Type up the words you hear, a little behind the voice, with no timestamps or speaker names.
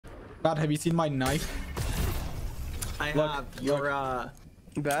Bad, have you seen my knife? I Look, have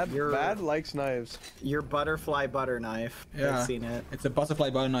your Bad likes knives. your butterfly butter knife. Yeah. I've seen it. It's a butterfly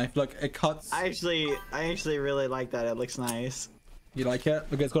butter knife. Look, it cuts. I actually really like that. It looks nice. You like it?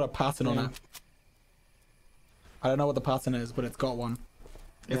 Look, it's got a pattern on Yeah. it. I don't know what the pattern is, but it's got one.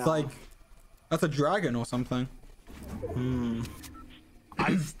 It's Yeah. like, that's a dragon or something.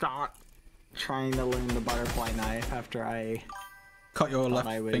 I stopped trying to learn the butterfly knife after I Cut your left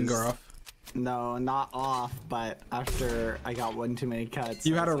I was- finger off. no, not off, but after I got one too many cuts.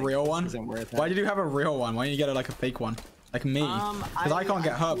 You I had a was like, real this one? isn't worth it. Why did you have a real one? Why didn't you get like a fake one? Like me. Because I can't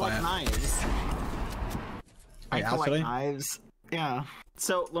get hurt by collect it. Knives. I Wait, collect actually? knives. Yeah.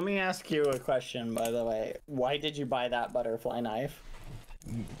 So let me ask you a question, by the way. Why did you buy that butterfly knife?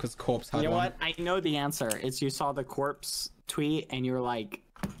 Because Corpse had You know one. what? I know the answer. It's you saw the corpse tweet and you were like,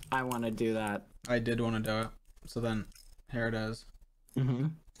 I want to do that. I did want to do it. So then, here it is. Mm-hmm.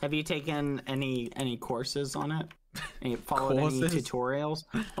 Have you taken any courses on it? Any, followed any Courses? tutorials?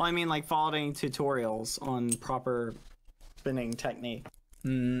 Well, I mean, like followed any tutorials on proper spinning technique.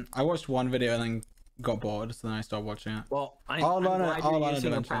 I watched one video and then got bored, so then I stopped watching it. Well, I'll I'm learn it- glad I'll you're learn it using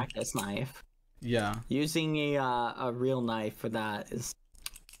a eventually. practice knife. Yeah, Using a real knife for that is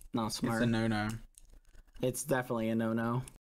not smart. it's a no-no. It's definitely a no-no.